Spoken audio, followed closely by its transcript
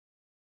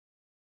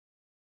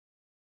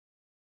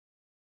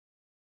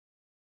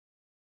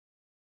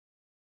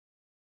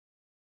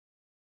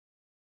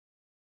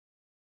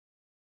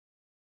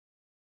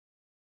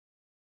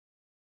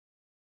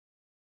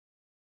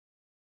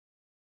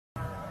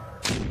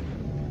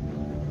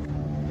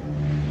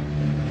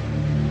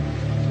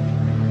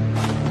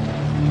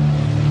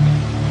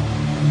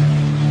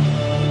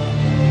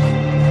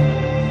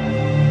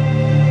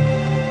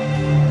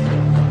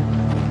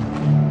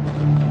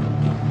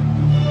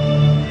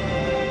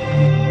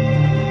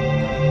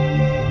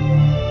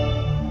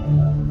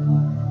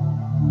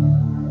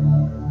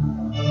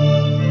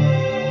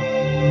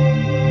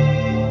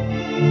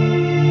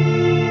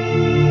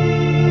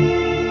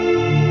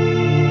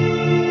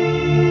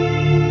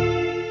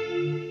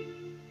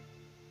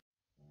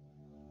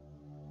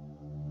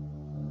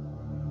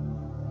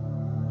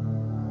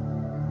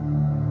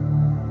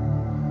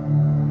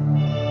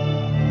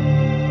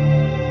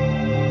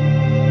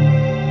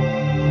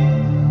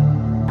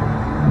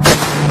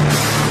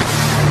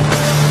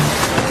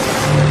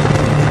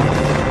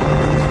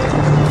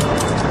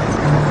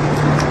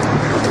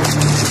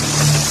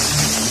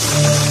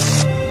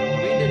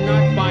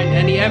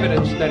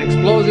that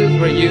explosives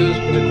were used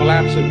in the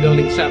collapse of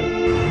Building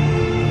 7.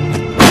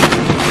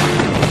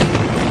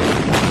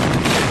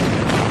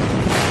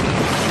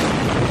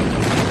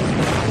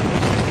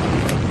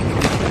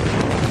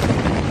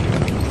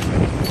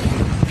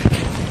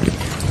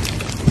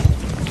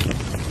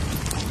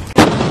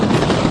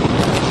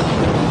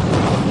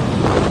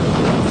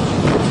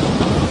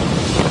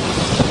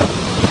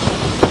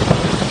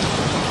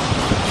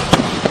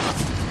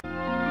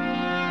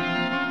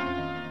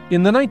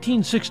 In the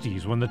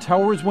 1960s, when the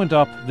towers went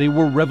up, they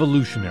were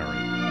revolutionary.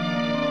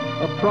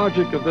 A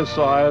project of this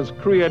size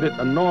created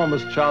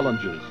enormous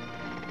challenges.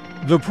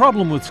 The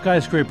problem with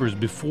skyscrapers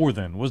before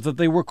then was that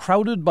they were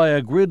crowded by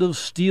a grid of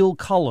steel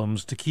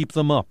columns to keep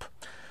them up.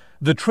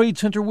 The Trade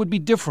Center would be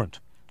different.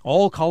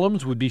 All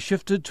columns would be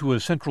shifted to a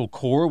central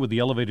core with the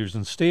elevators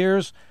and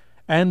stairs,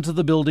 and to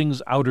the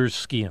building's outer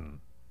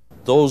skin.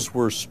 Those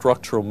were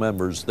structural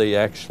members. They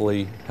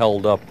actually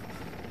held up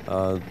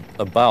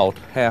about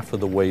half of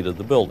the weight of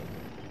the building.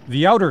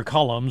 The outer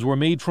columns were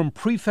made from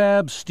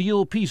prefab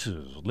steel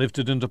pieces,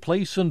 lifted into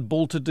place and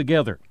bolted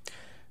together.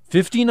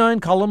 59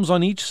 columns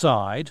on each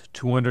side,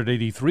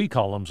 283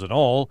 columns in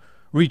all,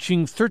 reaching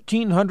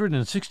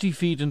 1,360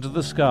 feet into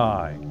the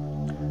sky.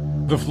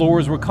 The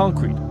floors were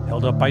concrete,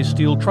 held up by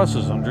steel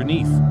trusses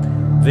underneath.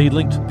 They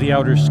linked the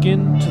outer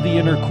skin to the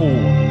inner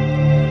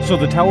core. So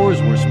the towers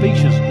were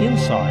spacious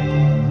inside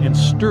and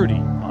sturdy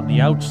on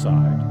the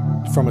outside.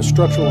 From a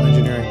structural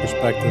engineering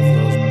perspective,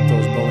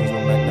 those buildings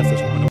were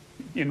magnificent.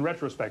 In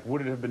retrospect, would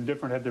it have been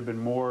different had there been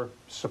more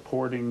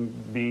supporting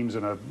beams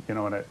in a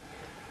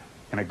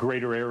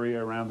greater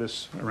area around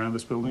this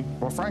building?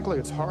 Well, frankly,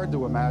 it's hard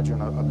to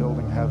imagine a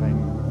building having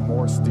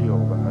more steel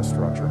than this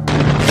structure.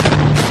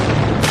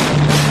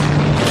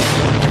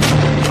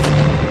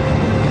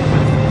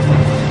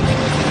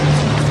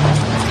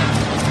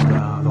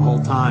 The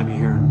whole time you're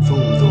hearing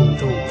boom, boom,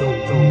 boom,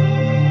 boom, boom.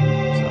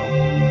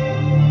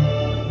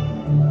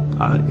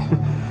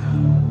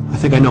 I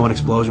think I know an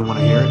explosion when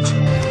I hear it.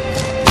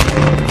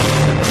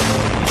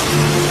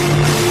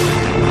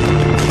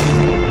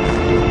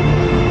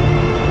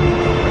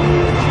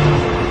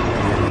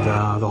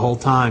 And the whole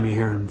time you're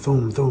hearing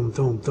boom, boom,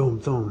 boom, boom,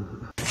 boom.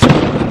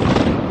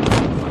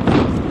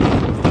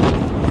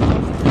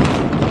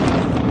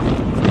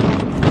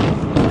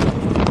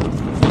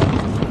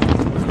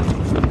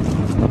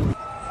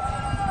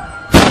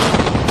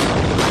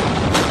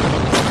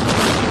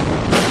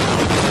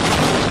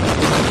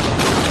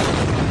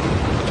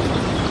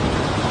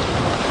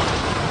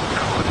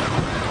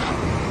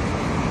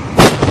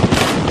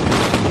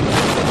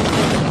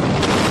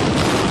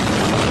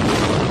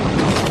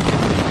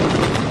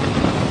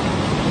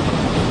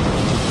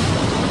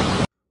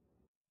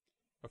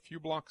 A few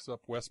blocks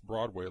up West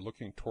Broadway,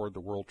 looking toward the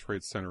World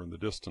Trade Center in the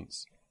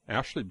distance,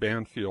 Ashley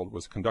Banfield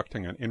was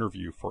conducting an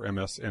interview for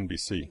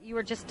MSNBC. You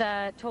were just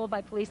told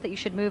by police that you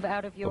should move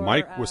out of your... The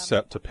mic was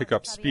set to pick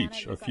up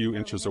speech a few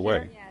inches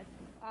away.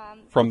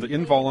 From the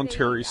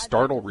involuntary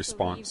startle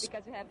response,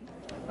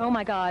 "Oh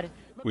my God,"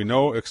 we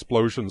know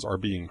explosions are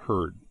being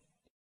heard.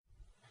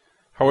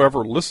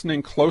 However,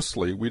 listening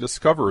closely, we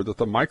discover that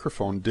the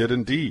microphone did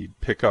indeed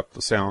pick up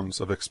the sounds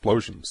of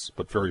explosions,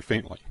 but very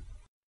faintly.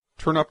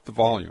 Turn up the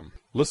volume.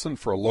 Listen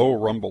for a low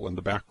rumble in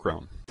the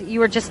background. You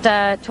were just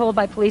told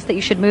by police that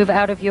you should move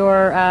out of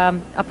your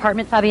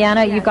apartment,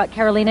 Fabiana. Yes. You've got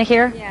Carolina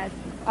here? Yes.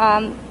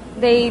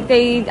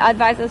 They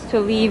advised us to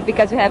leave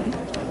because we have...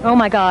 Oh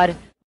my God.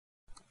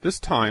 This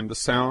time the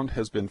sound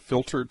has been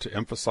filtered to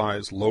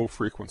emphasize low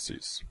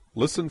frequencies.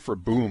 Listen for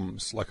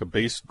booms like a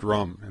bass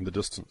drum in the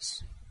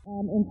distance.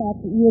 In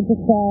fact, you were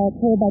just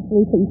told by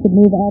police that you should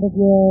move out of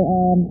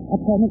your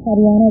apartment,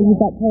 Fabiana.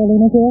 You've got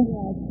Carolina here?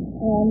 Yes.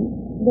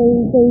 They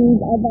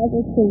advised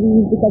us to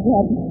leave because we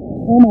have...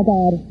 Oh my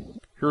God.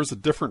 Here's a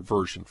different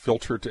version,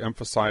 filtered to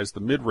emphasize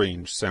the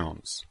mid-range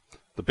sounds.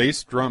 The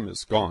bass drum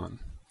is gone.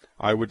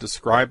 I would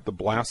describe the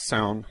blast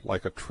sound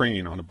like a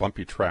train on a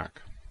bumpy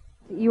track.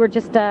 You were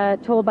just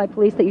told by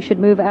police that you should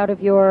move out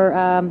of your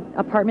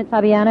apartment,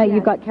 Fabiana. Yes.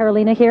 You've got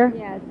Carolina here?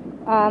 Yes.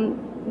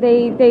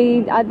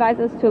 They advised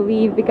us to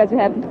leave because we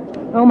have...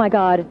 Oh my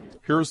God.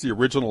 Here's the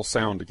original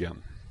sound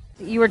again.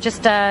 You were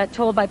just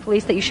told by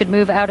police that you should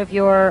move out of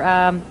your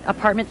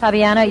apartment,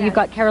 Fabiana. Yes. You've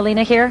got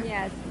Carolina here?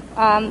 Yes.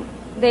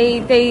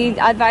 They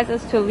advised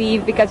us to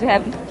leave because we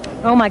have...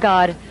 Oh my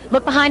God.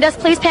 Look behind us.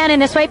 Please pan in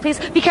this way. Please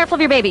be careful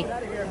of your baby.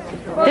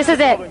 This is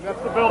it.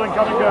 That's the building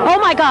coming down. Oh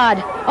my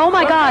God. Oh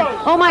my God.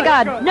 Oh my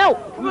God. No.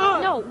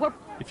 No.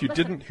 If you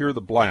didn't hear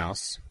the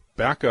blasts,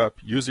 back up,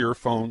 use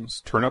earphones,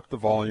 turn up the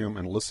volume,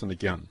 and listen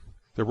again.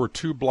 There were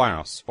 2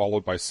 blasts,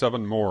 followed by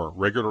 7 more,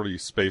 regularly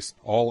spaced,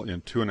 all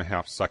in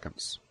 2.5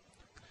 seconds.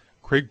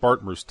 Craig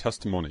Bartmer's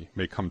testimony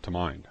may come to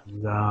mind.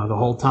 The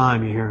whole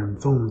time you're hearing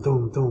boom,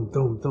 boom, boom,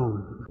 boom,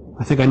 boom.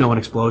 I think I know an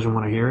explosion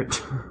when I hear it.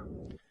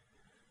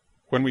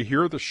 When we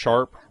hear the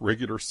sharp,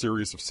 regular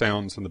series of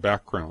sounds in the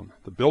background,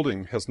 the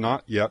building has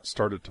not yet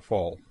started to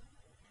fall.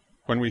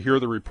 When we hear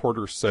the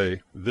reporters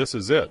say, "This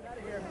is it,"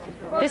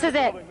 this is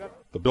it,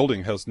 the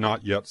building has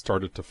not yet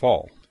started to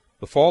fall.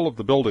 The fall of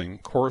the building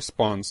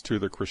corresponds to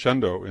the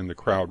crescendo in the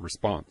crowd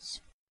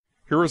response.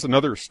 Here is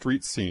another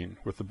street scene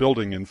with the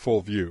building in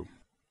full view.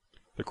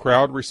 The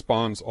crowd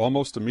responds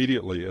almost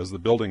immediately as the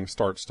building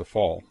starts to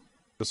fall.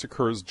 This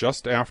occurs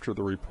just after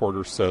the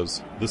reporter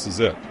says, "This is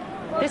it."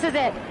 This is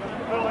it.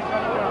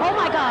 Oh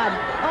my God.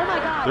 Oh my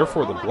God.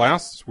 Therefore, the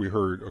blasts we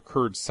heard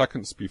occurred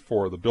seconds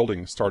before the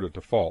building started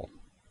to fall.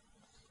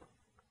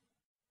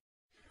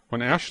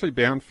 When Ashley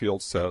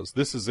Banfield says,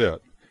 "This is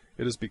it,"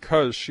 it is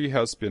because she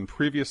has been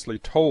previously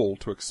told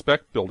to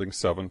expect Building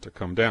 7 to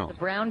come down. The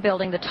brown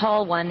building, the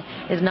tall one,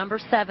 is number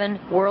 7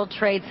 World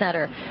Trade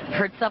Center. I've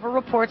heard several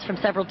reports from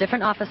several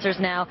different officers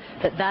now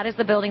that that is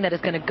the building that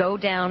is going to go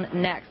down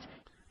next.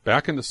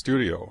 Back in the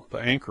studio, the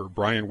anchor,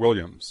 Brian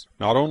Williams,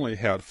 not only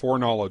had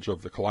foreknowledge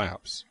of the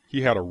collapse,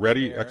 he had a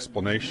ready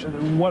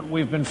explanation. What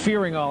we've been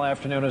fearing all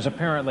afternoon has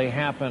apparently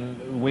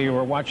happened. We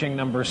were watching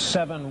number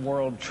 7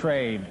 World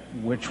Trade,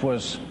 which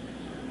was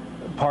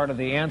part of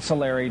the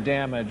ancillary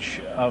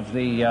damage of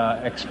the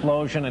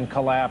explosion and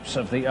collapse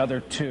of the other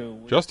two.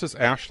 Just as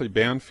Ashley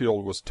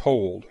Banfield was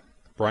told,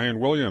 Brian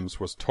Williams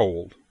was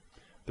told.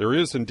 There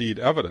is indeed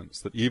evidence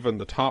that even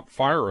the top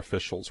fire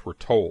officials were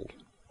told.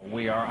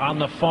 We are on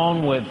the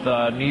phone with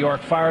New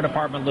York Fire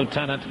Department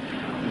Lieutenant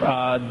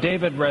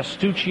David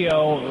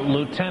Restuccio.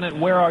 Lieutenant,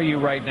 where are you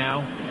right now?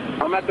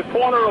 I'm at the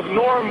corner of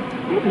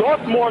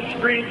Northmore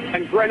Street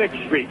and Greenwich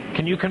Street.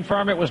 Can you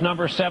confirm it was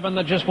number 7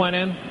 that just went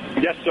in?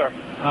 Yes, sir.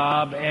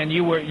 And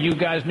you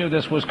guys knew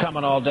this was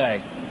coming all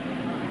day?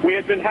 We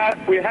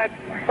had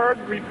heard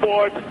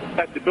reports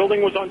that the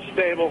building was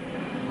unstable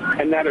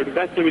and that it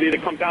eventually would either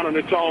come down on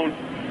its own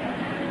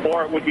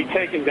or it would be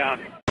taken down.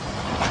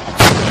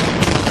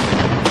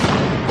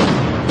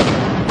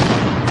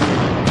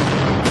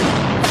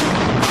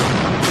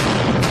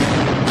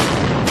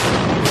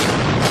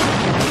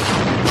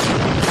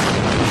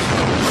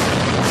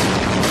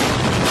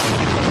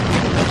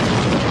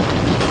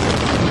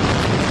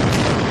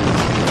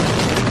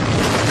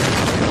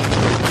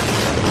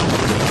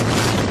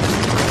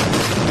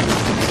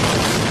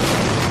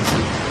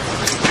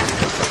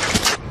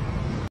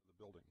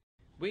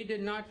 We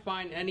did not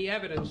find any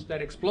evidence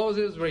that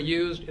explosives were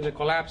used in the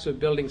collapse of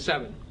Building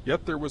 7.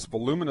 Yet there was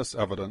voluminous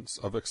evidence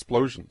of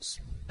explosions.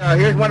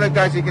 Here's one of the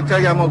guys who can tell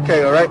you I'm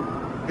okay, all right?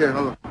 Here,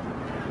 hold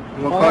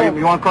on.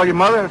 You want to call your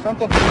mother or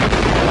something?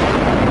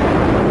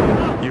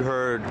 You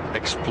heard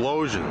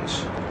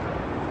explosions,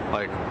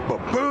 like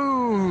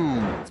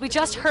boom. We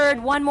just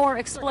heard one more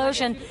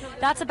explosion.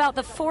 That's about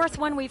the 4th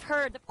one we've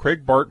heard.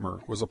 Craig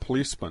Bartmer was a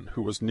policeman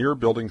who was near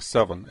Building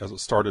 7 as it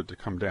started to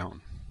come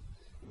down.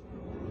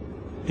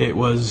 It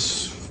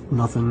was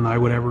nothing I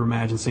would ever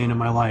imagine seeing in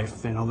my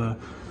life. You know,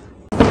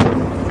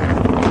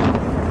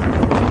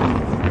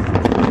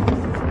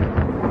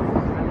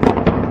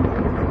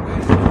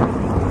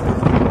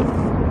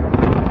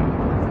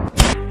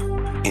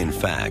 In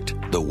fact,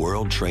 the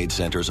World Trade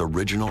Center's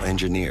original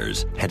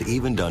engineers had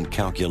even done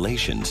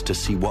calculations to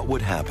see what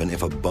would happen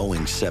if a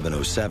Boeing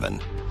 707,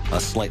 a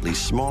slightly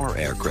smaller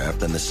aircraft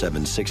than the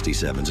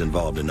 767s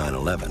involved in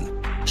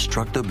 9/11,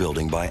 struck the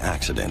building by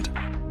accident.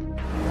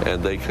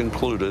 And they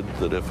concluded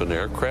that if an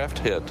aircraft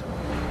hit,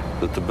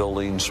 that the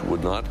buildings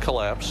would not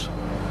collapse,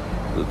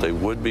 that they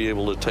would be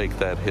able to take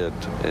that hit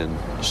and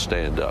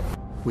stand up.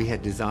 We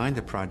had designed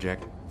the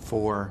project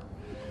for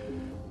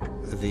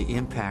the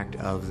impact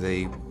of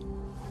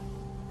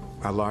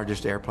our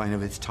largest airplane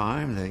of its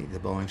time, the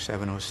Boeing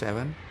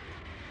 707.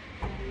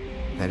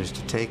 That is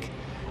to take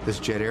this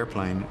jet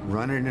airplane,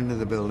 run it into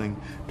the building,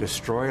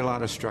 destroy a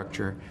lot of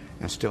structure,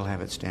 and still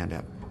have it stand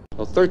up.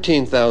 Well,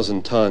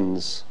 13,000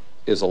 tons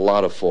is a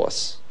lot of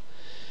force.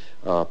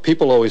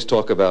 People always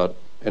talk about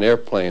an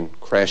airplane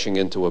crashing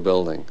into a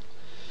building.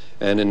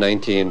 And in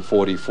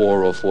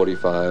 1944 or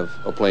 45,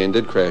 a plane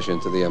did crash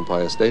into the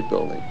Empire State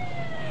Building.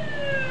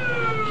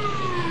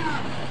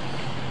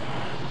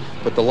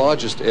 But the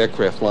largest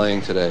aircraft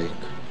flying today,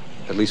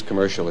 at least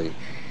commercially,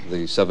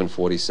 the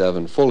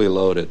 747, fully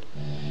loaded,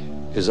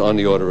 is on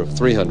the order of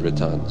 300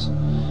 tons.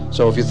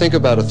 So if you think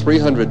about a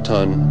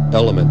 300-ton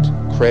element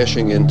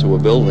crashing into a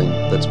building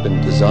that's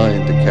been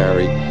designed to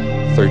carry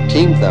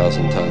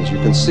 13,000 tons, you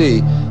can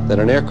see that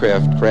an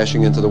aircraft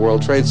crashing into the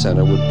World Trade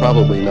Center would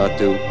probably not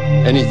do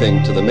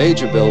anything to the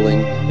major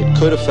building. It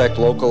could affect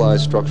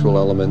localized structural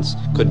elements,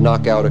 could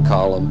knock out a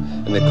column,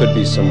 and there could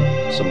be some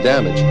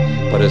damage.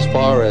 But as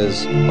far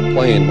as a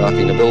plane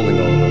knocking a building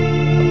over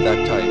of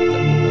that type, that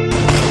would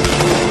not.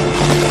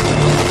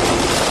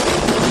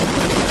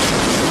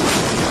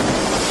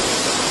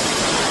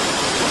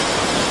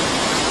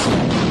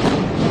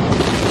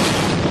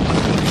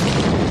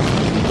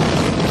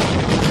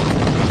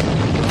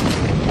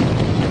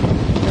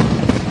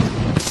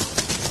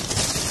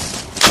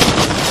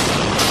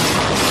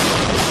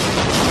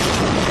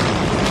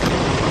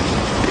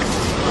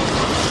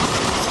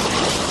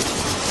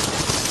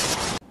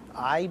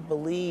 I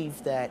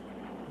believe that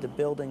the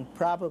building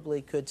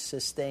probably could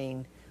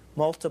sustain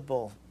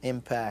multiple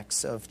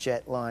impacts of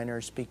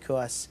jetliners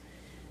because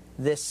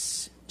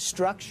this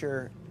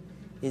structure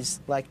is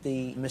like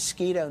the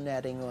mosquito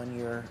netting on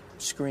your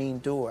screen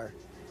door,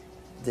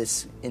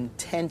 this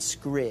intense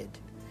grid.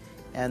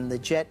 and the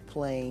jet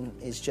plane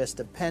is just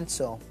a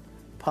pencil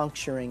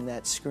puncturing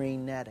that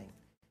screen netting.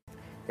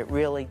 It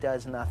really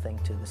does nothing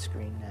to the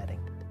screen netting.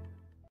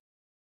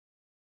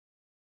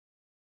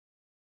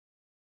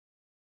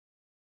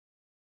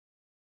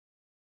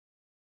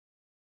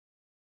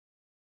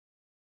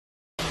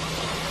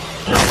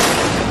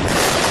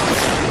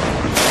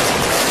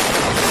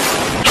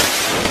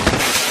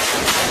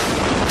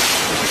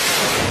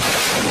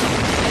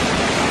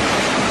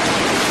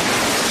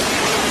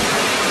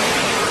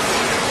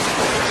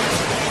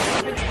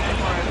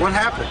 What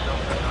happened?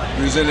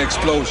 We was in an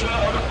explosion.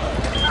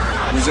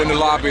 We was in the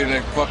lobby and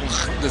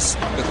the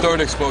third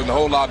explosion, the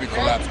whole lobby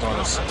collapsed on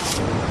us.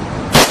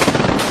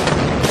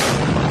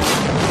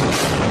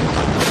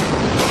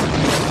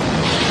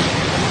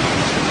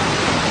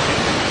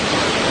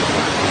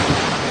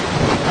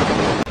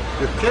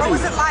 What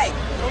was it like?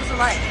 What was it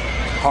like?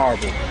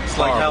 Horrible. It's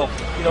like hell.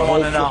 You don't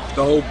want to know.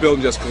 The whole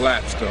building just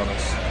collapsed on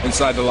us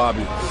inside the lobby.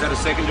 Was that a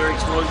secondary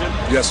explosion?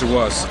 Yes, it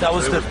was. That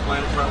was the...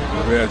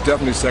 Yeah,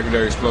 definitely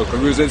secondary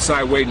explosion. We was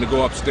inside waiting to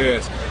go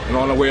upstairs, and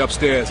on our way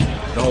upstairs,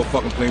 the whole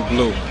fucking plane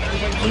blew.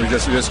 And we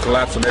just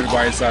collapsed on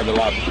everybody inside the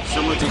lobby.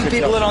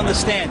 People don't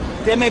understand.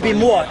 There may be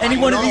more. Any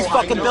one of these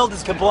fucking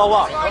buildings can blow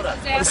up.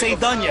 This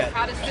ain't done yet.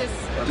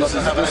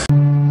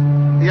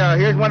 Yeah,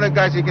 here's one of the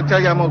guys who can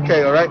tell you I'm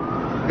okay, all right?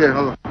 Here,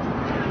 hold on.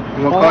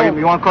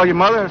 You want to call your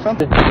mother or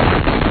something?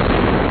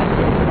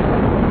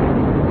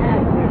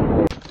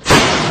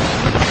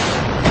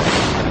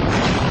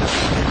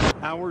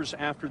 Hours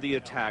after the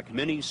attack,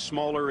 many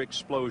smaller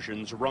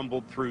explosions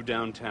rumbled through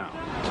downtown.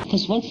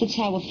 Because once the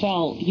tower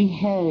fell, you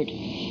heard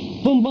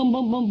boom, boom,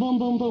 boom, boom, boom,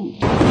 boom, boom.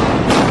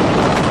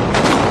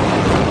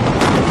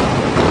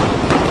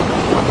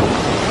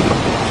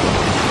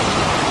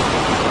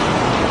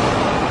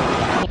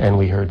 And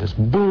we heard this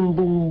boom,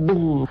 boom,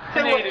 boom.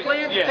 They were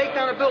planned to take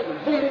down a building.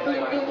 Boom, boom,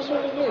 boom, boom,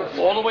 boom, boom.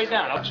 All the way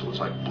down. So it was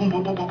like boom,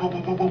 boom, boom, boom, boom,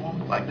 boom, boom,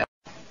 boom, like that.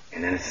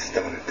 And then it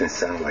started to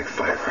sound like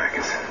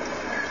firecrackers.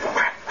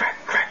 Crack,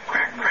 crack, crack,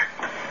 crack, crack.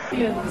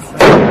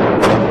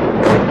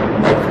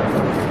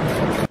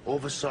 All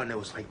of a sudden, it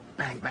was like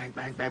bang, bang,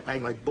 bang, bang,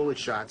 bang, like bullet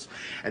shots.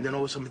 And then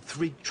all of a sudden,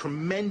 3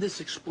 tremendous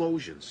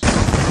explosions.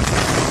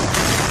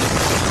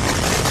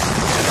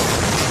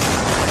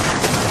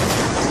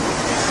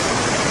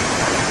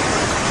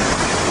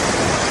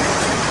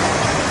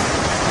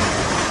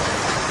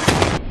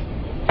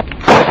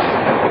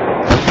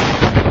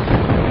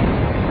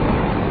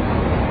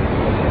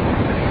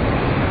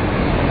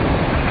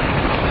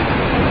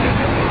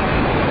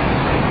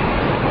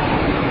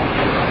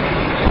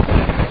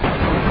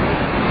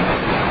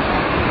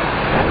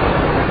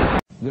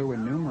 There were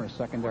numerous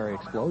secondary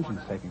explosions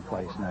taking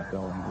place in that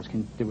building.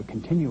 There were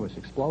continuous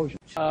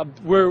explosions.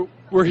 We're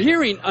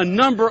hearing a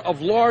number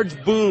of large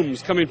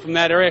booms coming from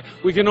that area.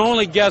 We can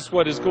only guess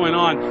what is going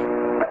on. I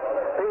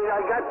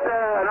got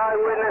an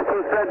eyewitness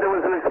who said there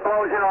was an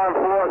explosion on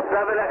floor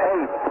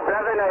 7-8.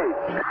 7-8.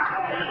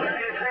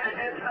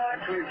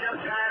 We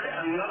just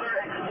had another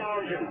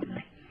explosion.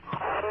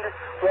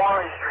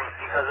 Warren Street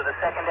because of the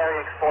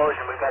secondary explosion.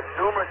 We've got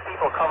numerous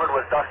people covered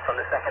with dust from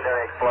the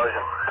secondary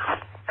explosion.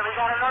 And we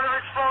got another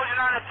explosion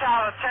on the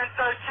tower,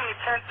 1013.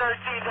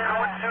 1013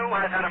 down 2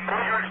 has had a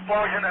major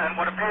explosion and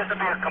what appears to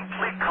be a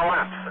complete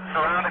collapse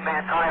surrounding the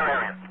entire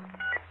area.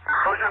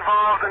 Who's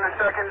involved in the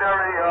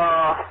secondary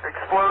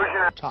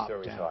explosion?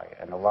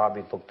 And the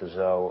lobby looked as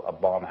though a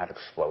bomb had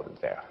exploded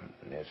there.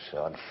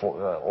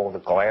 All the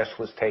glass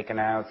was taken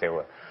out. There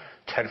were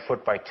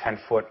 10-foot by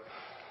 10-foot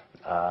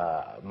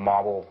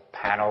marble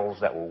panels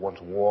that were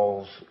once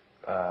walls.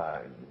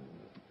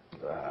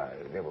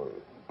 They were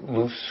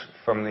loose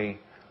from the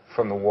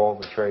wall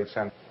of the Trade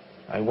Center.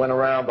 I went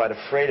around by the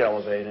freight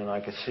elevator and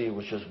I could see it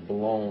was just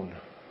blown.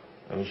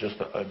 It was just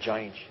a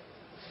giant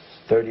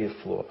 30th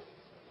floor.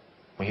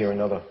 We hear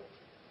another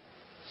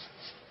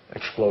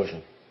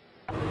explosion.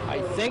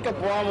 I think a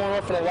bomb went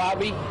off in the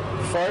lobby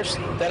first,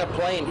 then a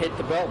plane hit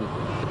the building.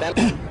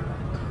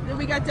 Then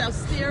we got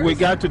downstairs. We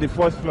got to the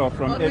 4th floor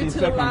from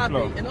 82nd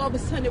floor. And all of a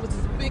sudden there was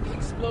this big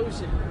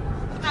explosion.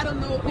 I don't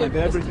know if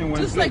everything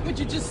went just like what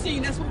you just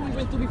seen. That's what we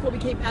went through before we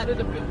came out of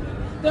the building.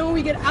 Then when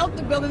we get out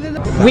the building,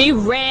 then we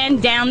ran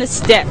down the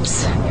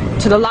steps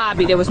to the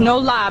lobby. There was no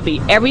lobby.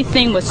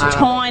 Everything was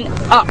torn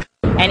up.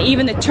 And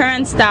even the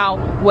turnstile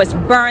was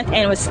burnt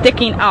and was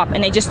sticking up.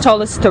 And they just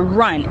told us to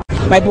run.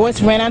 My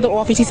boss ran out of the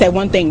office. He said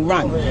one thing,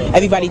 run.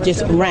 Everybody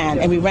just ran.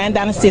 And we ran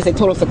down the stairs. They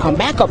told us to come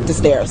back up the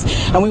stairs.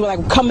 And we were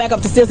like, come back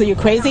up the stairs, are you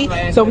crazy?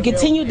 So we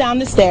continued down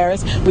the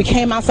stairs. We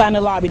came outside in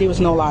the lobby. There was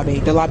no lobby.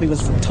 The lobby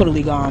was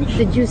totally gone.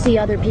 Did you see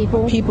other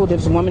people? People. There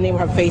was a woman there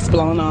with her face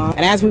blown off.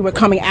 And as we were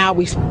coming out,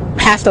 we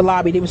passed the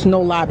lobby. There was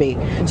no lobby.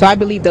 So I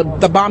believe the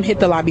bomb hit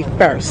the lobby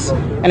first.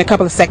 And a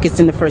couple of seconds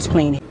in the first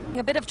plane.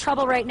 A bit of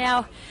trouble right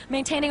now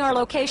maintaining our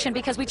location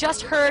because we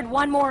just heard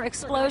one more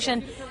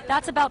explosion.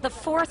 That's about the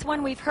 4th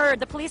one we've heard.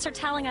 The police are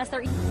telling us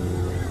they're...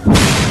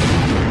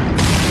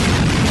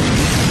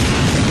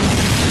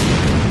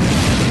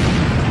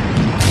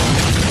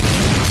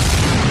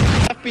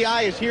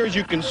 FBI guys here, as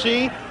you can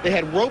see, they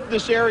had roped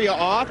this area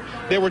off.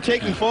 They were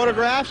taking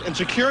photographs and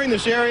securing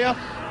this area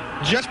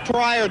just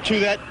prior to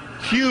that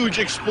huge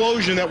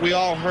explosion that we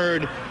all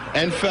heard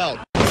and felt.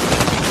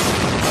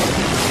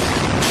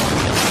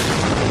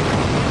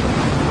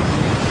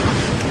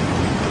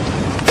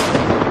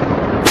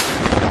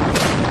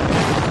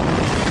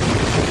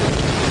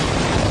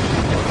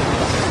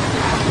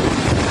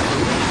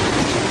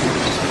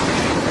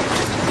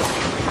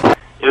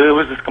 It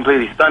was just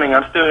completely stunning.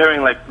 I'm still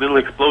hearing like little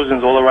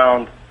explosions all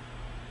around,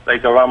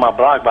 like around my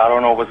block, but I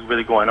don't know what's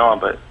really going on.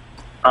 But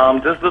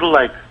just little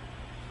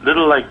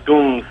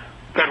dooms.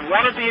 That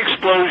one of the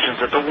explosions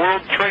at the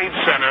World Trade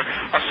Center,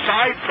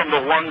 aside from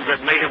the ones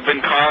that may have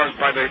been caused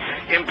by the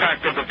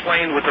impact of the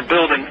plane with the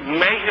building,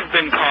 may have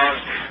been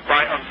caused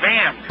by a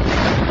van.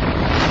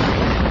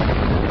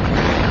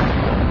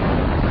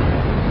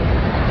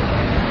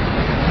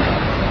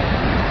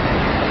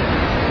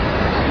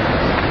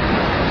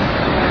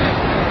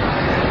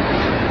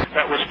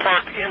 That was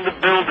parked in the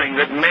building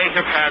that may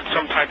have had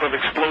some type of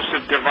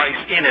explosive device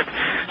in it.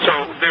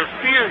 So their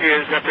fear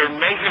is that there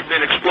may have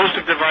been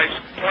explosive device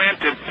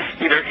planted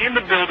either in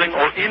the building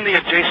or in the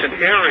adjacent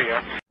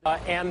area.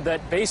 And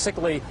that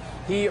basically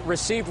he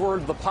received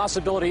word of the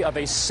possibility of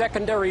a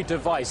secondary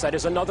device, that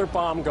is another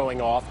bomb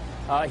going off.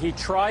 He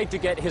tried to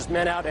get his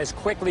men out as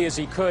quickly as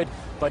he could,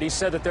 but he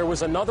said that there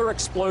was another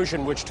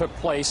explosion which took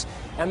place.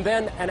 And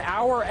then an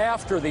hour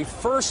after the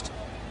first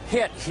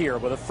hit here,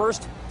 with the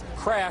first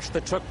crash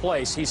that took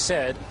place, he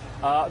said,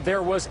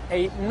 there was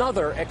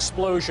another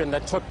explosion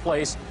that took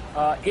place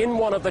in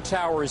one of the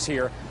towers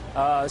here.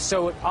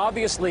 So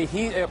obviously,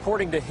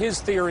 according to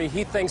his theory,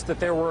 he thinks that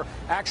there were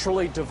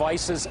actually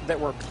devices that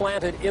were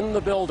planted in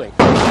the building.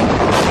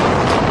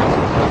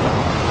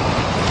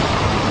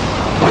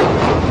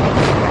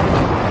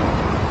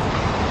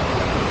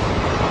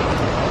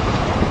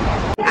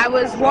 I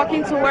was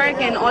walking to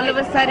work and all of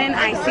a sudden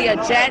I see a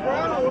jet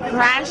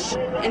crash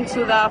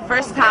into the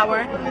first tower,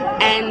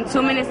 and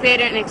 2 minutes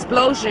later an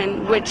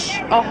explosion, which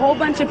a whole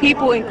bunch of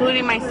people,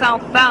 including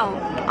myself, fell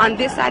on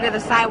this side of the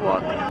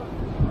sidewalk.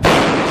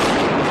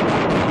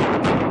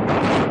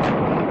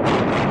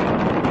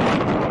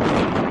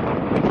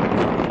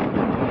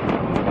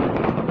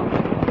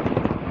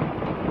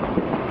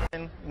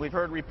 We've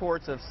heard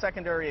reports of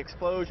secondary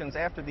explosions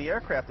after the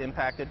aircraft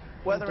impacted,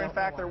 whether in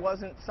fact there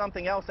wasn't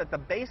something else at the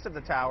base of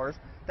the towers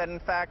that in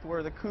fact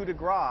were the coup de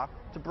grace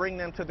to bring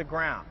them to the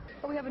ground.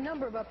 Well, we have a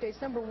number of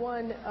updates. Number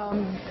one,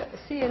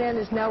 CNN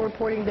is now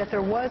reporting that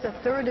there was a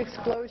third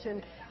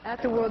explosion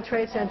at the World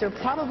Trade Center,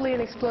 probably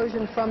an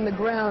explosion from the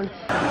ground.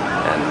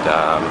 And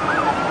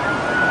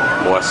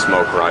more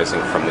smoke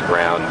rising from the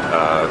ground,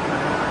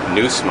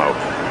 new smoke.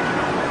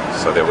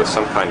 So there was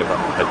some kind of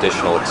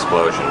additional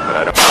explosion, but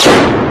I don't...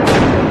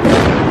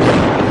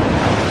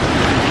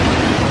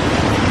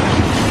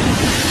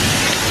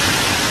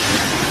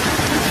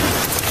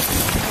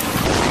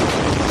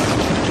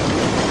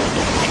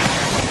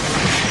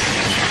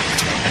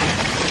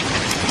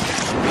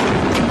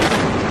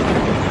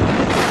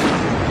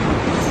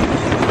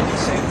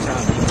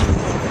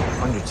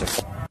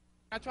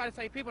 I try to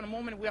say people, the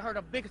moment we heard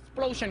a big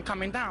explosion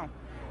coming down,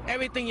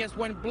 everything just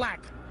went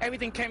black.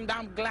 Everything came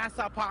down, glass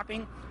are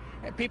popping,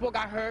 and people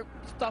got hurt,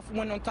 stuff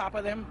went on top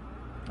of them,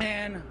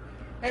 and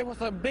it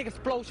was a big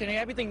explosion, and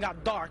everything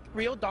got dark,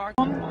 real dark.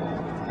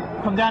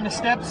 Come down the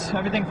steps,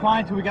 everything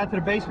fine until we got to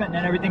the basement, and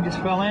then everything just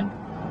fell in.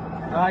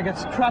 I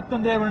got trapped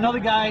in there when another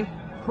guy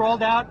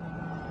crawled out,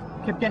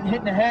 kept getting hit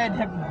in the head,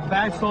 had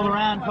bags rolled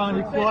around,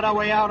 finally we clawed our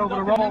way out over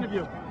the roll.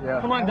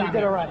 Yeah. Come on down. We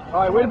did all right.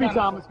 All right, way to be,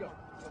 Tom. Let's go.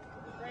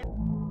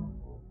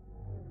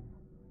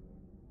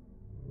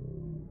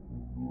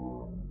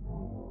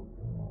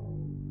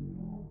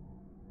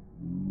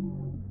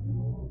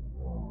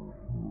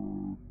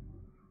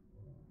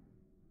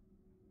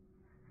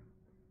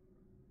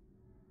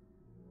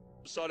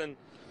 Sudden,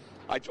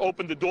 I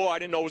opened the door, I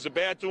didn't know it was a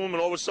bathroom,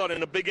 and all of a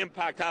sudden a big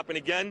impact happened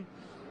again,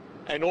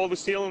 and all the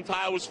ceiling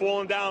tile was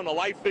falling down, the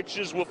light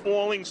fixtures were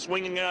falling,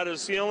 swinging out of the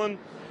ceiling,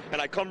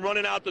 and I come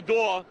running out the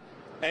door,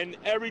 and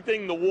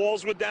everything, the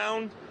walls were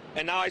down,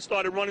 and now I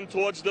started running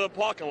towards the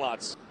parking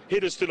lots.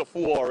 Hit us to the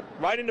floor.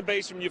 Right in the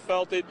basement, you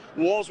felt it,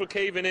 walls were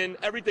caving in,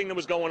 everything that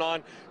was going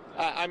on.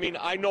 I mean,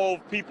 I know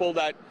of people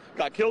that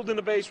got killed in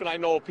the basement. I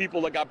know of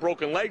people that got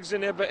broken legs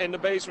in the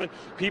basement.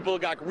 People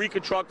that got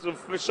reconstructive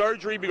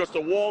surgery because the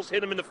walls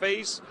hit them in the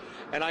face.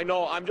 And I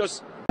know, I'm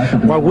just...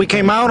 When we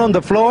came out on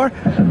the floor,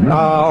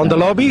 on the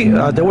lobby,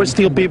 there were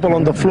still people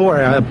on the floor,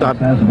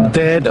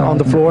 dead on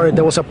the floor.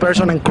 There was a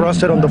person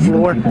encrusted on the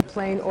floor.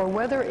 Plane, or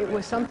whether it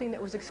was something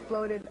that was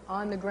exploded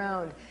on the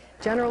ground.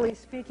 Generally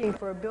speaking,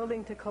 for a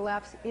building to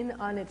collapse in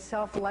on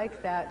itself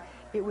like that,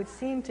 it would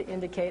seem to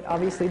indicate,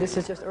 obviously this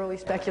is just early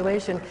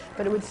speculation,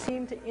 but it would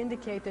seem to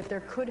indicate that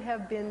there could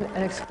have been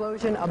an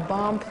explosion, a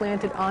bomb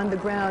planted on the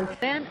ground.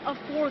 Then a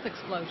fourth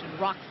explosion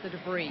rocks the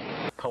debris.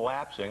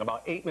 Collapsing.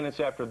 About 8 minutes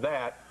after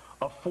that,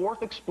 a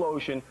fourth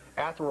explosion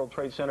at the World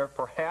Trade Center,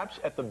 perhaps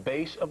at the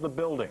base of the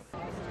building.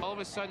 All of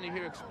a sudden you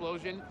hear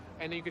explosion,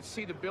 and then you could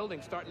see the building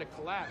starting to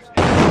collapse.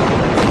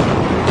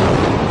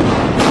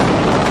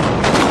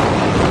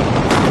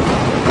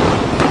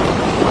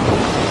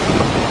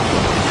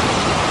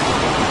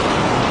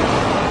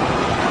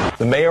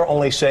 The mayor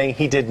only saying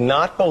he did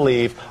not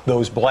believe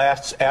those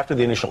blasts after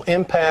the initial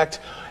impact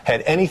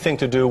had anything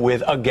to do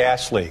with a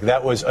gas leak.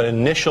 That was an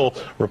initial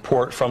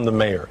report from the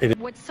mayor.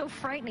 What's so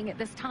frightening at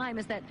this time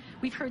is that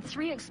we've heard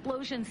 3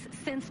 explosions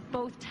since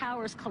both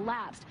towers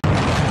collapsed.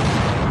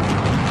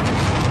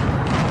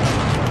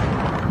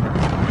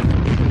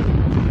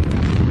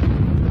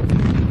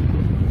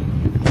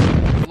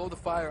 Below the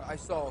fire, I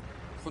saw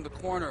from the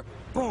corner,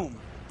 boom,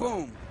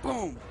 boom,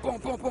 boom, boom,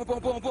 boom, boom, boom,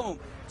 boom, boom.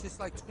 Just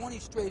like 20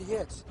 straight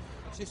hits.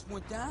 Just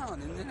went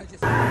down, and then I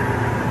just...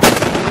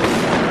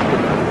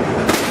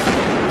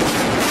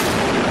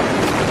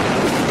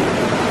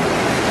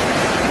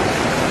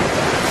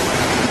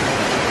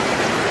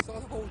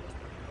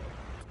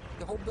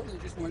 The whole building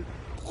just went,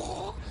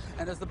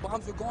 and as the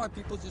bombs were going,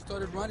 people just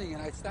started running,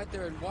 and I sat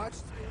there and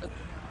watched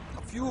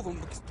a few of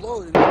them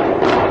explode.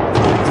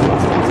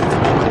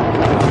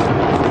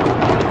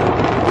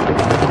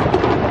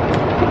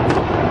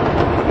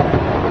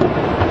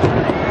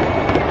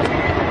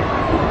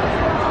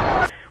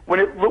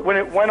 When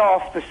it went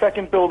off, the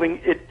second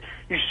building,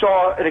 you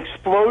saw an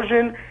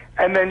explosion,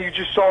 and then you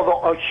just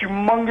saw a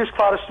humongous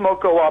cloud of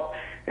smoke go up,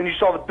 and you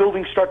saw the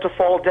building start to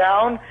fall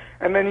down,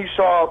 and then you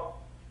saw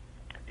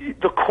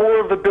the core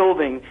of the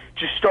building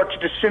just start to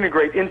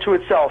disintegrate into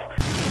itself.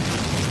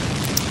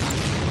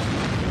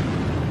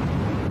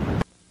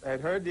 I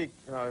had heard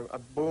a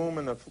boom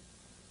and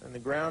the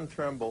ground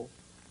tremble,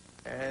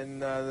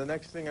 and the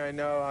next thing I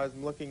know, I was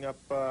looking up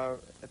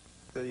at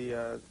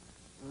the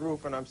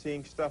roof, and I'm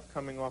seeing stuff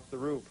coming off the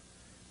roof.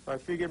 So I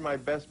figured my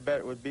best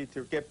bet would be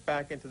to get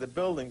back into the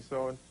building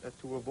so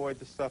to avoid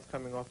the stuff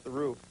coming off the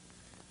roof.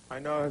 I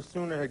no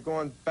sooner had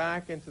gone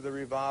back into the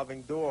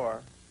revolving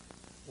door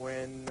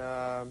when,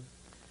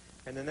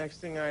 and the next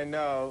thing I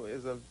know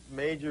is a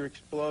major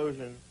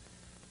explosion,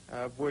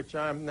 of which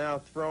I'm now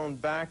thrown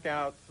back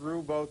out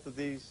through both of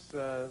these,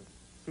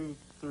 through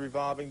the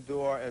revolving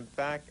door and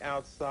back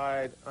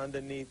outside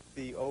underneath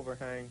the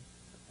overhang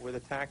where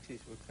the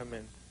taxis would come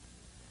in.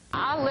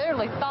 I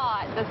literally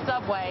thought the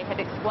subway had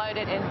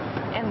exploded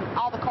and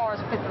all the cars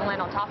couldn't land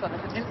on top of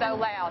us. It was so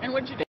loud. And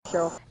what'd you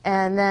do?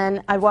 And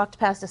then I walked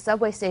past a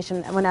subway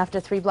station, and when after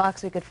 3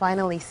 blocks we could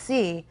finally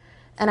see,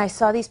 and I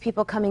saw these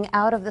people coming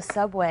out of the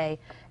subway,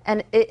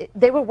 and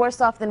they were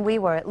worse off than we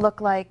were. It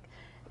looked like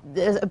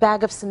a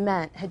bag of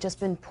cement had just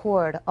been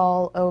poured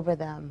all over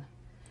them.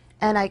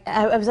 And I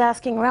was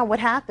asking around what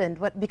happened,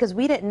 because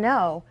we didn't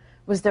know.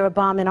 Was there a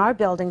bomb in our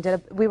building?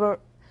 We were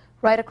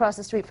right across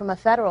the street from a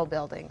federal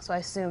building, so I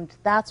assumed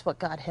that's what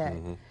got hit.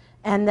 Mm-hmm.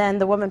 And then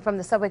the woman from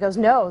the subway goes,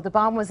 no, the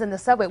bomb was in the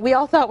subway. We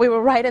all thought we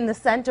were right in the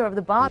center of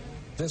the bomb.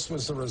 This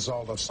was the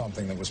result of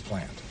something that was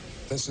planned.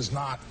 This is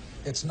not,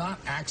 it's not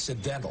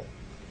accidental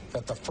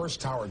that the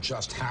first tower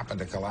just happened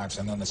to collapse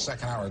and then the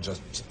second tower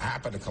just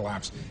happened to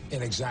collapse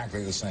in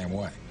exactly the same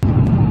way.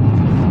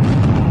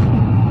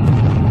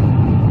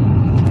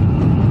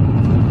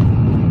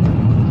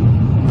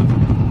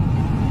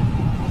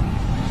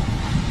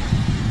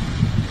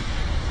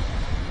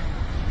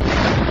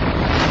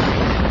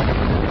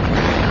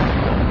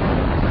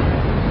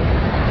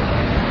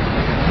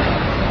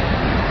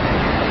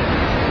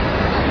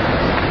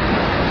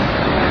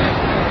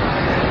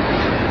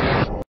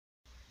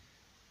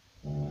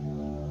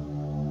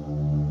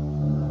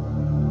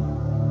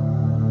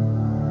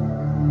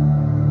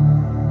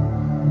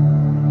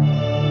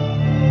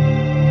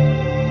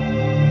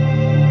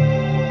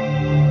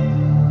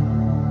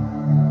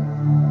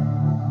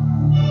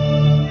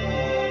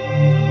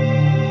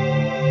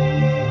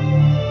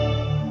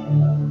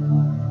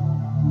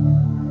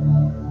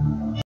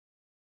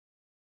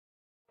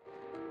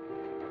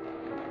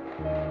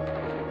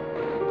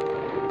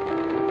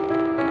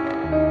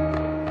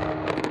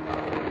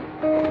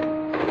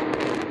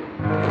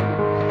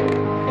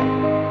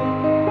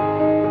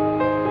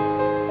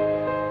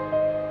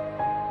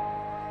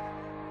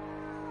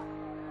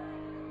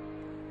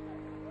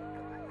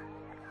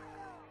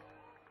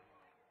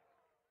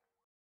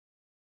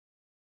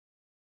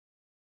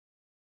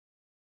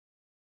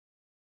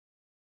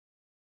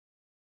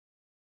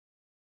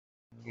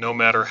 No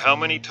matter how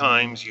many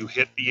times you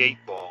hit the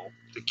 8-ball,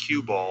 the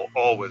cue ball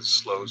always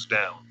slows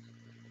down.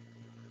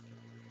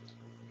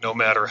 No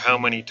matter how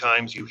many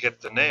times you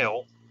hit the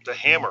nail, the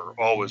hammer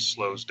always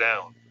slows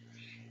down.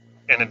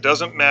 And it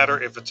doesn't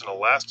matter if it's an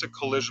elastic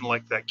collision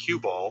like that cue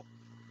ball,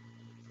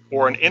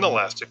 or an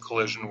inelastic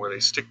collision where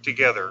they stick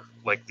together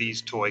like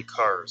these toy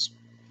cars.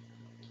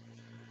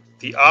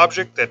 The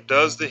object that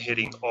does the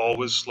hitting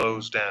always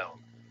slows down.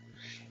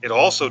 It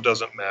also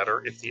doesn't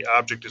matter if the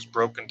object is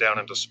broken down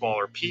into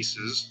smaller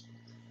pieces,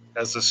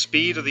 as the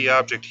speed of the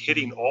object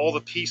hitting all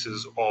the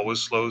pieces always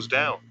slows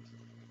down.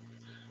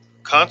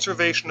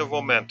 Conservation of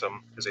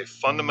momentum is a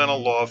fundamental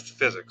law of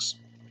physics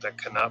that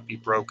cannot be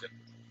broken.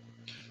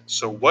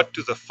 So what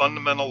do the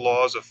fundamental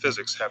laws of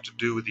physics have to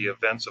do with the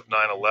events of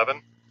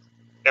 9/11?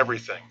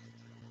 Everything.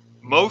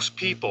 Most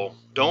people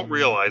don't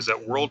realize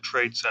that World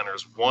Trade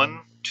Centers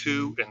 1,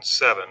 2, and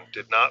 7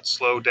 did not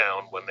slow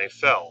down when they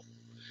fell.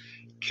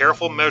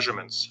 Careful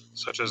measurements,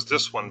 such as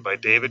this one by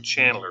David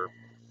Chandler,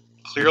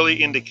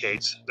 clearly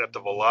indicates that the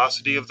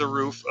velocity of the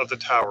roof of the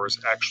towers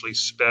actually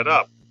sped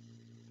up.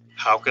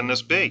 How can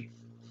this be?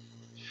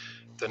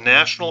 The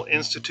National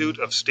Institute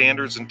of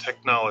Standards and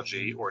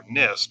Technology, or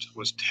NIST,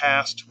 was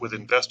tasked with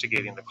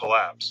investigating the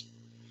collapse,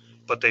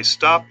 but they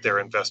stopped their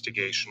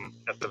investigation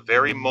at the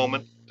very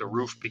moment the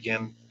roof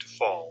began to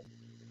fall.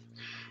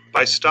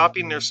 By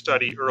stopping their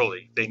study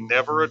early, they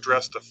never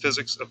addressed the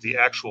physics of the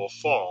actual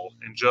fall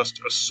and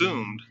just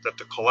assumed that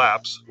the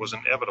collapse was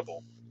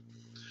inevitable.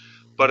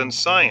 But in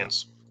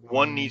science,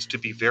 one needs to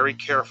be very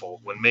careful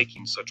when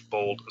making such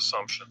bold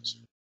assumptions.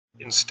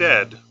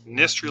 Instead,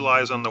 NIST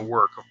relies on the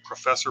work of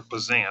Professor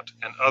Bazant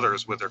and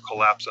others with their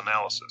collapse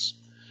analysis.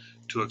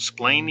 To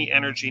explain the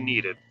energy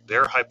needed,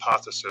 their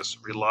hypothesis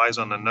relies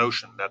on the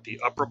notion that the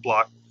upper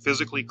block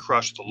physically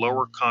crushed the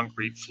lower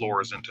concrete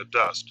floors into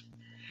dust.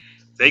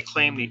 They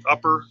claim the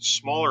upper,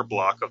 smaller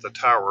block of the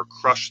tower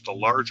crushed the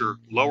larger,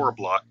 lower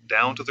block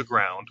down to the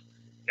ground,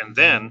 and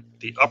then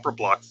the upper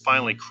block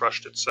finally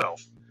crushed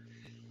itself.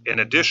 In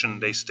addition,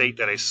 they state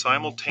that a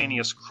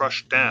simultaneous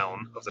crush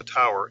down of the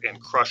tower and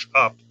crush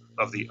up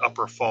of the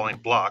upper falling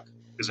block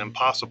is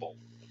impossible.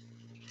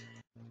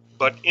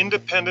 But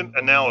independent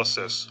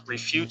analysis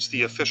refutes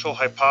the official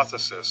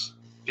hypothesis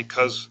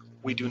because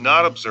we do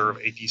not observe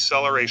a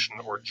deceleration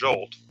or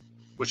jolt,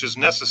 which is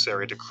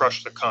necessary to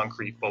crush the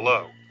concrete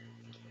below.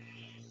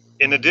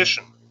 In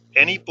addition,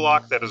 any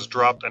block that is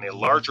dropped on a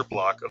larger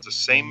block of the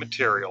same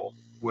material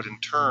would in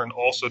turn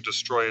also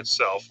destroy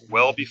itself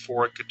well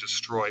before it could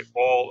destroy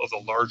all of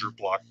the larger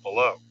block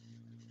below.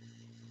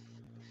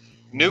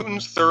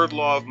 Newton's third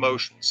law of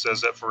motion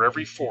says that for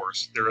every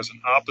force there is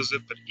an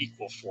opposite but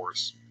equal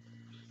force.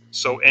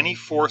 So any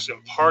force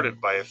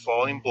imparted by a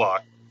falling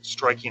block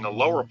striking a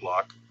lower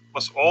block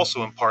must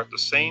also impart the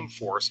same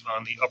force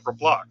on the upper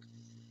block.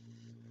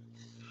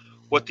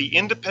 What the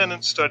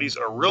independent studies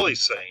are really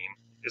saying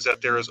is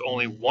that there is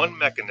only one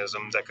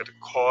mechanism that could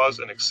cause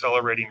an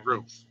accelerating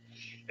roof,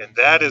 and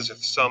that is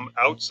if some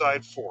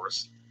outside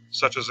force,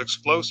 such as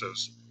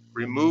explosives,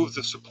 remove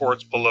the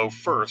supports below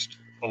first,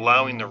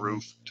 allowing the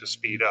roof to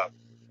speed up.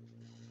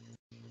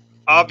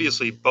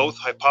 Obviously, both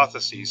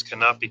hypotheses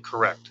cannot be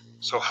correct,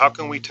 so how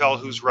can we tell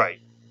who's right?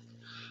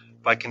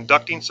 By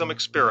conducting some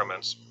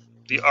experiments,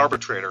 the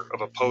arbitrator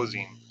of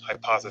opposing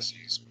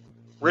hypotheses.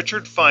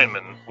 Richard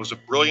Feynman was a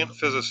brilliant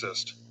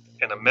physicist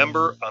and a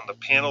member on the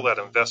panel that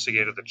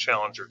investigated the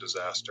Challenger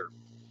disaster,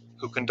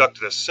 who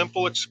conducted a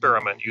simple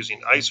experiment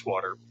using ice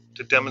water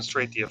to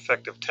demonstrate the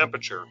effect of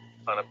temperature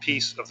on a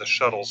piece of the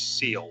shuttle's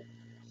seal.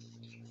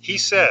 He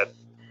said,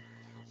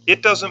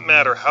 "It doesn't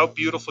matter how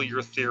beautiful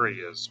your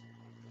theory is.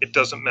 It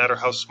doesn't matter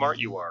how smart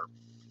you are.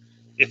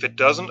 If it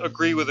doesn't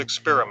agree with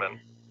experiment,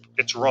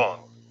 it's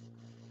wrong."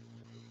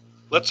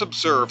 Let's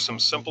observe some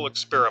simple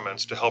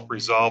experiments to help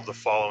resolve the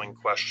following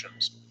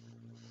questions.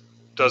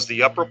 Does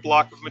the upper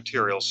block of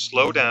material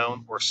slow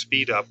down or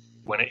speed up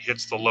when it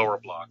hits the lower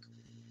block?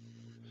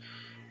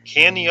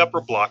 Can the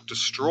upper block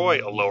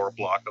destroy a lower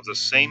block of the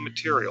same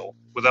material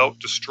without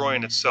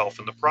destroying itself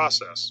in the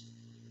process?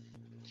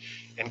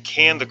 And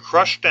can the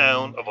crush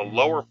down of a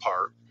lower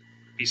part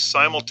be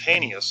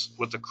simultaneous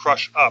with the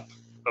crush up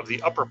of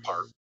the upper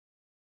part?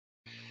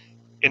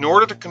 In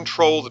order to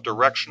control the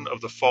direction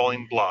of the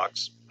falling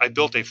blocks, I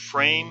built a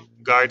frame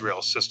guide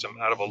rail system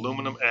out of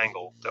aluminum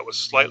angle that was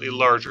slightly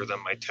larger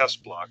than my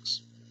test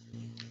blocks.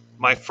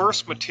 My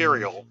first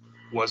material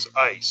was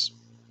ice.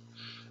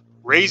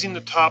 Raising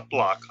the top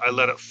block, I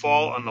let it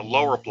fall on the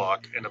lower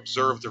block and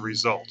observed the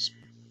results.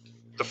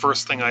 The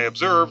first thing I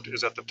observed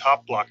is that the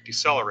top block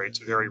decelerates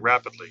very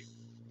rapidly.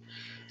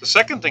 The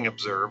second thing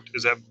observed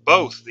is that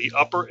both the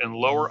upper and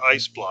lower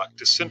ice block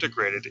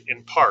disintegrated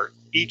in part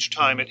each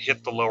time it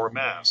hit the lower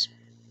mass.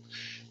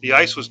 The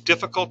ice was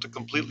difficult to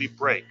completely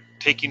break,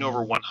 taking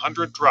over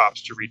 100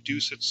 drops to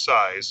reduce its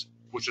size,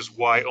 which is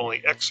why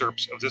only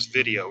excerpts of this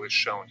video is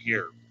shown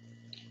here.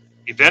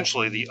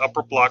 Eventually, the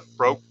upper block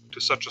broke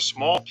to such a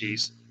small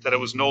piece that it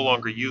was no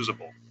longer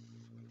usable.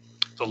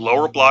 The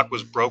lower block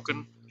was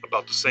broken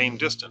about the same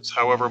distance,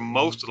 however,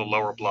 most of the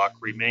lower block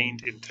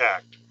remained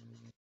intact.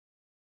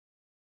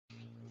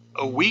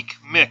 A weak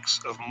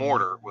mix of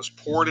mortar was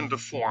poured into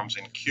forms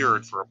and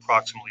cured for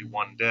approximately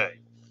 1 day.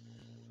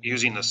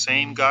 Using the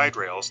same guide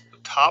rails, the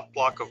top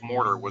block of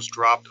mortar was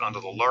dropped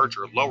onto the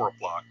larger lower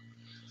block.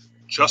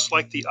 Just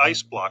like the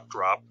ice block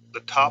drop, the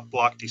top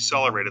block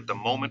decelerated the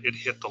moment it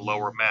hit the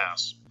lower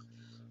mass.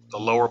 The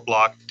lower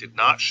block did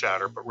not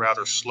shatter, but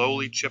rather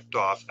slowly chipped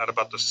off at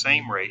about the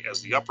same rate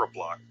as the upper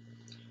block.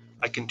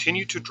 I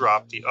continued to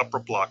drop the upper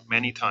block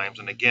many times,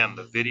 and again,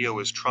 the video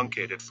is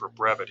truncated for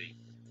brevity.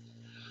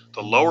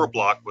 The lower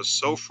block was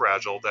so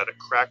fragile that it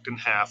cracked in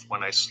half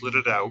when I slid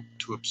it out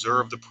to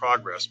observe the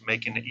progress,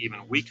 making it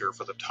even weaker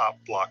for the top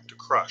block to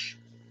crush.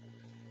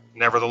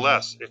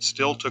 Nevertheless, it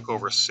still took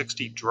over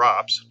 60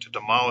 drops to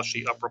demolish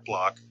the upper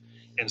block,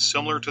 and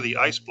similar to the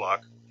ice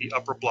block, the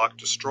upper block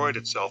destroyed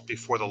itself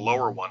before the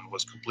lower one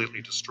was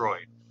completely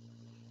destroyed.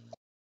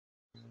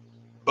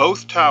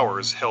 Both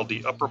towers held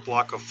the upper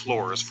block of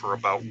floors for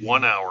about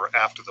 1 hour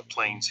after the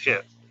planes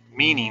hit,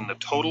 meaning the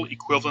total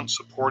equivalent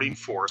supporting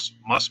force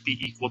must be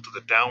equal to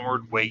the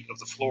downward weight of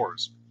the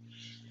floors.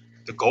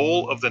 The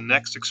goal of the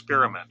next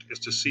experiment is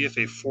to see if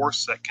a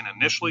force that can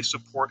initially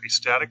support a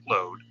static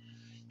load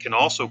can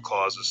also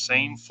cause the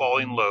same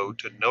falling load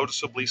to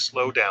noticeably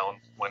slow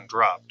down when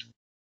dropped.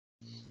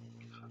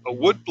 A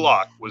wood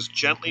block was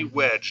gently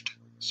wedged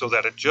so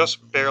that it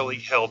just barely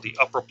held the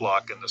upper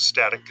block in the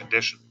static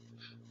condition.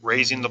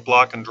 Raising the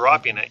block and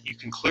dropping it, you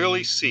can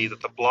clearly see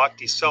that the block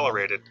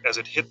decelerated as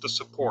it hit the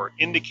support,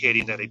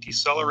 indicating that a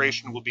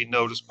deceleration will be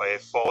noticed by a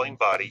falling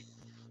body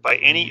by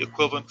any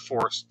equivalent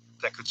force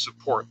that could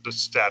support the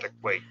static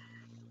weight.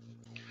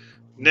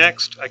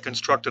 Next, I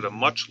constructed a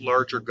much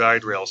larger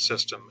guide rail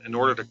system in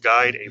order to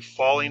guide a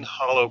falling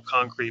hollow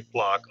concrete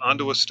block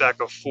onto a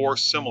stack of 4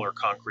 similar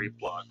concrete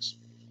blocks.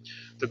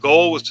 The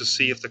goal was to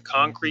see if the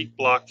concrete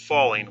block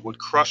falling would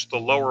crush the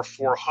lower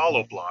 4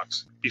 hollow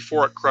blocks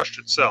before it crushed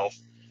itself,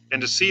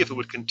 and to see if it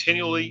would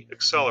continually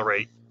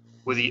accelerate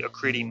with the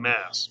accreting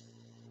mass.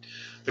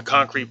 The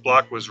concrete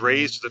block was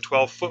raised to the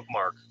 12-foot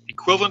mark,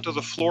 equivalent to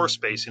the floor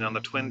spacing on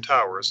the twin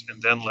towers,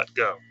 and then let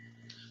go.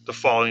 The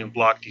falling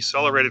block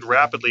decelerated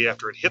rapidly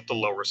after it hit the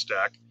lower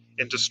stack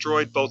and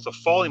destroyed both the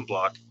falling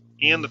block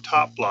and the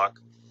top block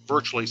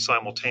virtually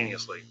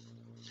simultaneously.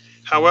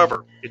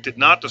 However, it did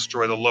not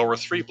destroy the lower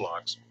 3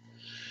 blocks.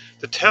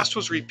 The test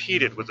was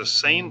repeated with the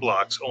same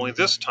blocks, only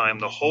this time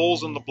the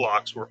holes in the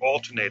blocks were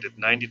alternated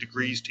 90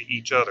 degrees to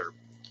each other.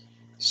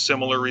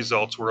 Similar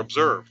results were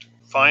observed.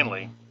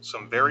 Finally,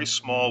 some very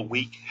small,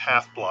 weak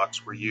half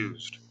blocks were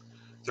used.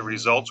 The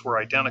results were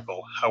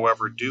identical,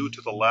 however, due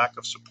to the lack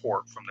of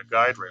support from the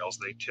guide rails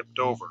they tipped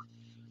over,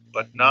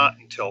 but not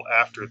until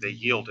after they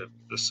yielded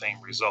the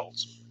same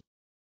results.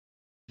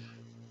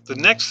 The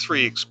next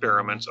 3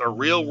 experiments are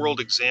real-world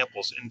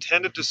examples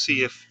intended to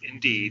see if,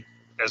 indeed,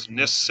 as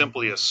NIST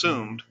simply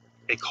assumed,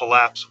 a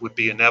collapse would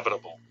be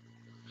inevitable.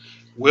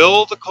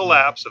 Will the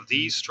collapse of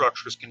these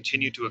structures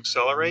continue to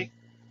accelerate?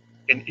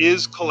 And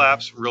is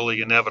collapse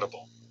really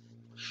inevitable?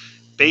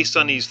 Based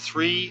on these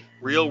 3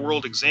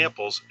 real-world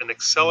examples, an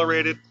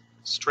accelerated,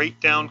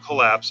 straight-down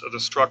collapse of the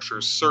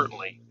structures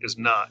certainly is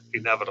not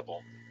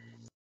inevitable.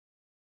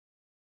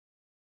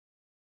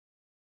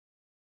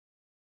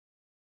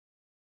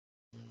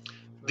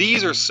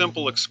 These are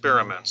simple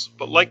experiments,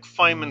 but like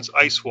Feynman's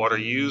ice water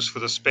used for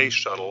the space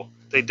shuttle,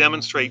 they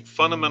demonstrate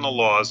fundamental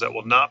laws that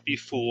will not be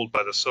fooled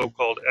by the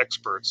so-called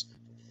experts,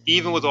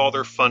 even with all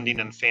their funding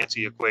and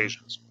fancy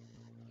equations.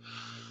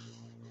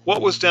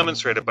 What was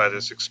demonstrated by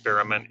this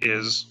experiment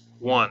is,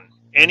 1.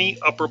 Any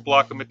upper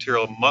block of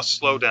material must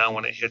slow down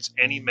when it hits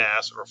any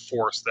mass or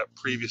force that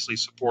previously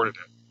supported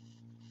it.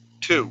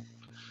 2.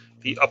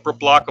 The upper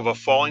block of a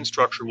falling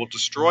structure will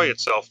destroy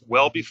itself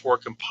well before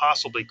it can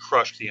possibly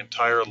crush the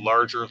entire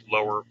larger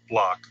lower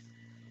block.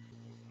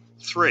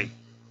 3.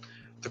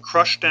 The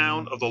crush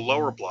down of the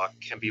lower block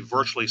can be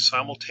virtually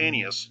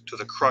simultaneous to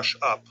the crush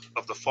up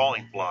of the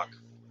falling block.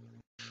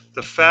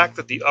 The fact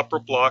that the upper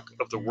block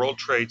of the World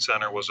Trade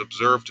Center was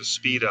observed to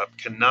speed up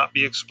cannot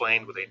be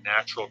explained with a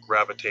natural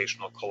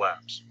gravitational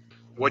collapse.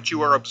 What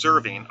you are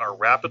observing are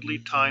rapidly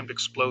timed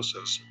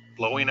explosives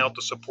blowing out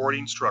the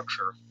supporting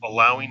structure,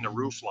 allowing the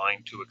roof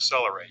line to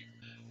accelerate.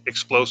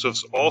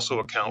 Explosives also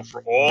account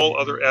for all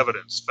other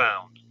evidence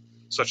found,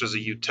 such as the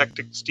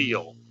eutectic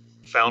steel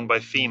found by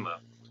FEMA,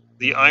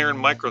 the iron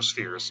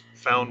microspheres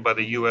found by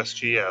the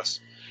USGS,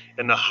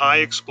 and the high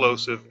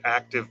explosive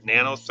active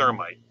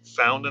nanothermite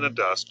found in the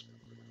dust,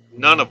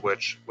 none of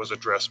which was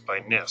addressed by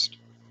NIST.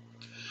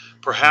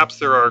 Perhaps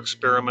there are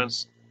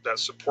experiments that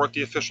support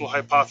the official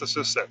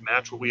hypothesis that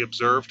match what we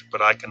observed,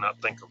 but I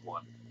cannot think of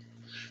one.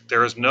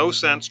 There is no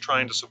sense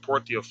trying to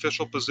support the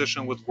official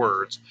position with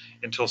words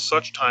until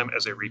such time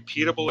as a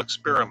repeatable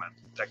experiment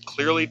that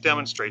clearly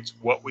demonstrates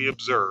what we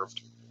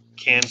observed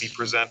can be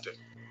presented.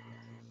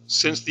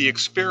 Since the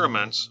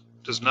experiments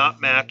does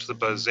not match the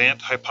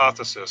Bazant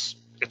hypothesis,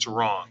 it's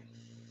wrong.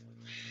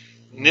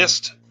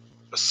 NIST's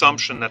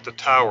assumption that the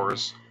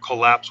towers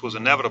collapse was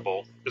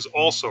inevitable is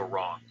also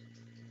wrong.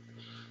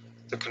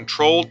 The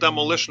controlled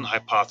demolition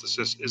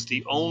hypothesis is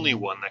the only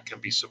one that can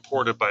be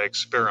supported by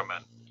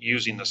experiment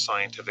using the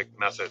scientific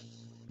method.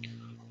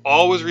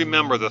 Always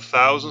remember the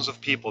thousands of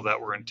people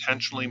that were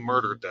intentionally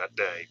murdered that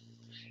day,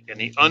 and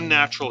the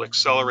unnatural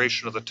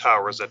acceleration of the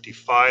towers that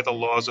defy the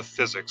laws of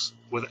physics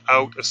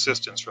without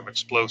assistance from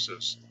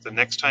explosives the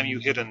next time you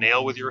hit a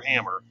nail with your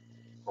hammer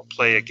or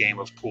play a game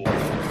of pool.